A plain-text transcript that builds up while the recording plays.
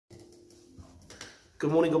Good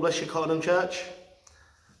morning, God bless you, Cardinal Church.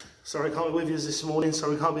 Sorry I can't be with you this morning,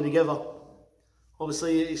 sorry we can't be together.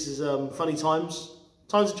 Obviously, this is funny times.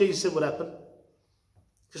 Times that Jesus said would happen.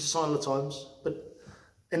 Just a sign of the times. But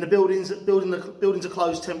in the buildings are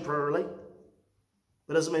closed temporarily.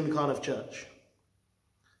 But it doesn't mean we can't have church.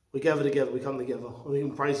 We gather together, we come together, and we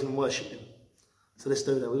can praise Him and worship Him. So let's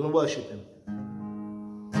do that. We're going to worship Him.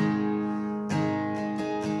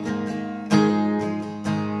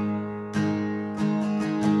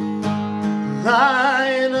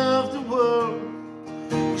 Light of the world,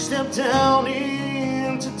 you step down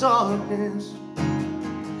into darkness.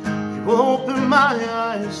 You open my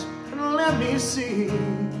eyes and let me see the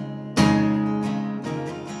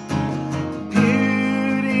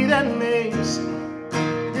beauty that makes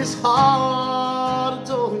this heart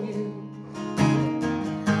adore you.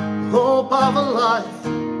 Hope of a life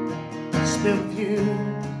spent with you.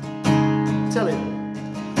 Tell Him.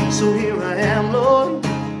 So here I am, Lord.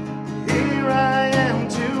 Here I am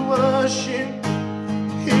to worship.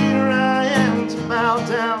 Here I am to bow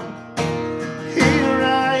down. Here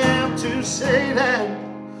I am to say that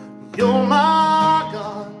You're my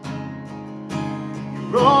God.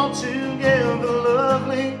 You're altogether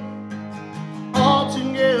lovely,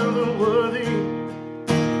 altogether worthy,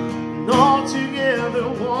 and altogether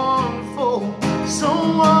wonderful, so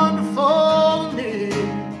wonderful to me.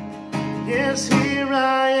 Yes, here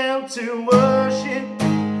I am to worship.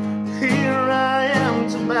 Here I am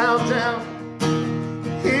to bow down.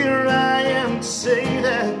 Here I am to say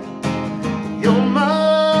that You're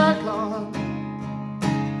my God.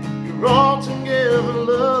 You're altogether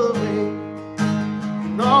lovely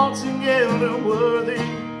and altogether worthy,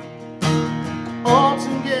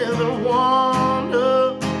 altogether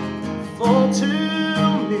wonderful to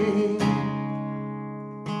me.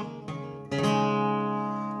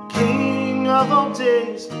 King of all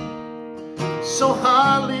days, so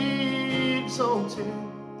highly exalted,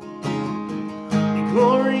 You're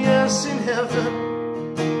glorious in heaven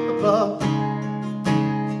above.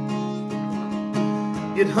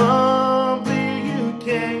 Yet humbly You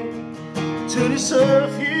came to this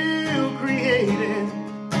earth You created.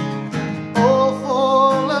 All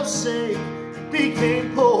for love's sake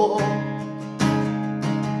became poor.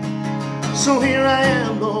 So here I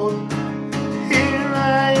am, Lord. Here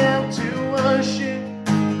I am to worship.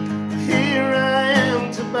 Here I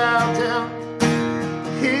am to bow down.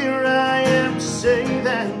 Here I am to say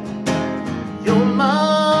that You're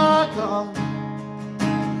my God.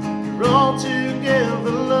 You're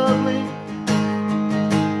altogether lovely,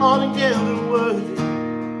 altogether worthy,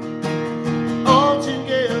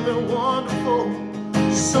 altogether wonderful,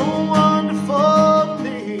 so wonderful to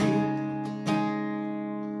me.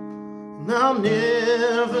 And I'll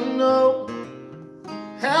never know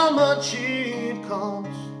how much it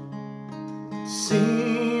costs to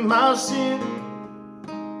see my sin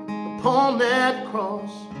upon that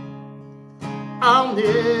cross. I'll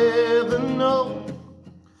never know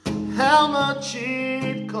how much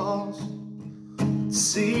it costs to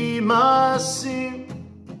see my sin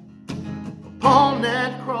upon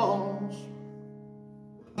that cross.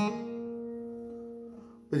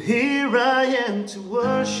 But here I am to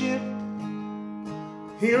worship.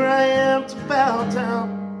 Here I am to bow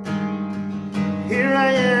down. Here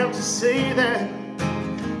I am to say that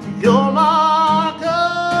You're my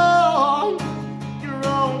God. You're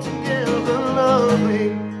altogether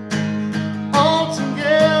lovely,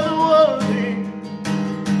 altogether worthy,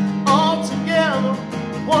 altogether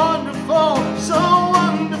wonderful, so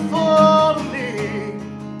wonderful to me.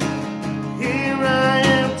 Here I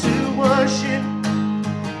am to worship.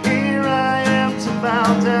 Here I am to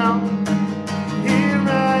bow down. Here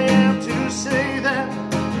I am to say that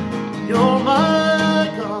You're my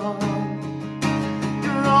God.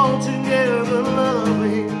 You're altogether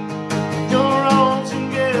lovely. You're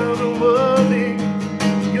altogether worthy.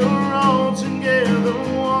 You're altogether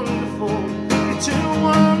wonderful. You're too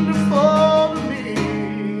wonderful to me.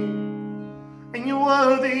 And You're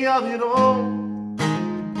worthy of it all.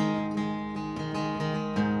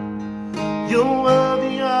 You're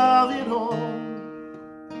worthy of it all.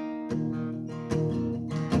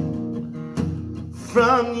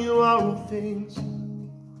 From You are all things,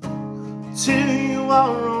 to You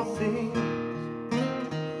are all things.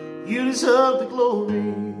 You deserve the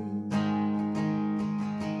glory.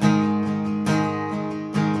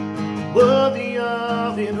 Worthy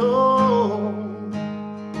of it all.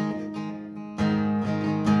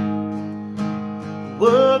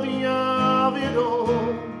 Worthy of it all.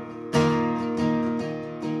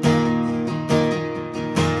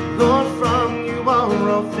 Lord, from You are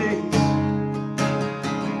all things,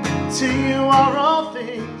 to You are all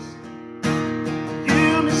things. You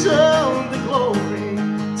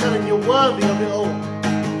worthy of it all.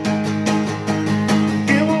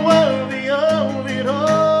 You are worthy of it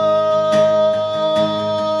all.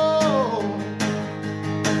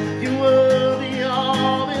 You are worthy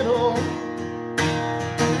of it all.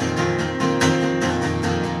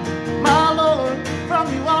 My Lord, from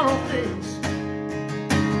you are all things,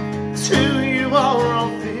 to you are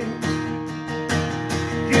all things.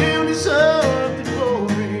 You deserve the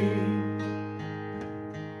glory.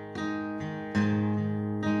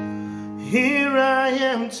 Here I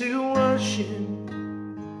am to worship.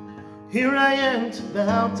 Here I am to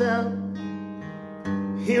bow down.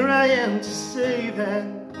 Here I am to say that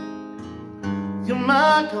you're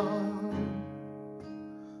my God.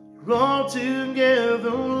 You're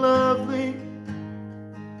altogether lovely,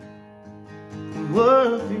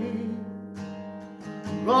 worthy.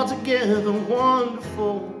 You're altogether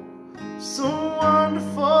wonderful, so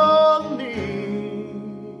wonderful to me.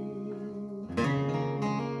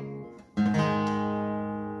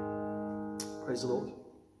 Praise the Lord.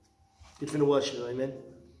 Good for the worship, amen.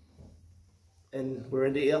 And we're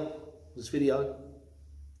ending here, this video.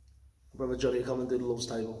 Brother Johnny will come and do the Lord's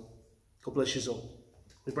table. God bless you all.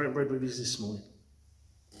 We break bread with you this morning.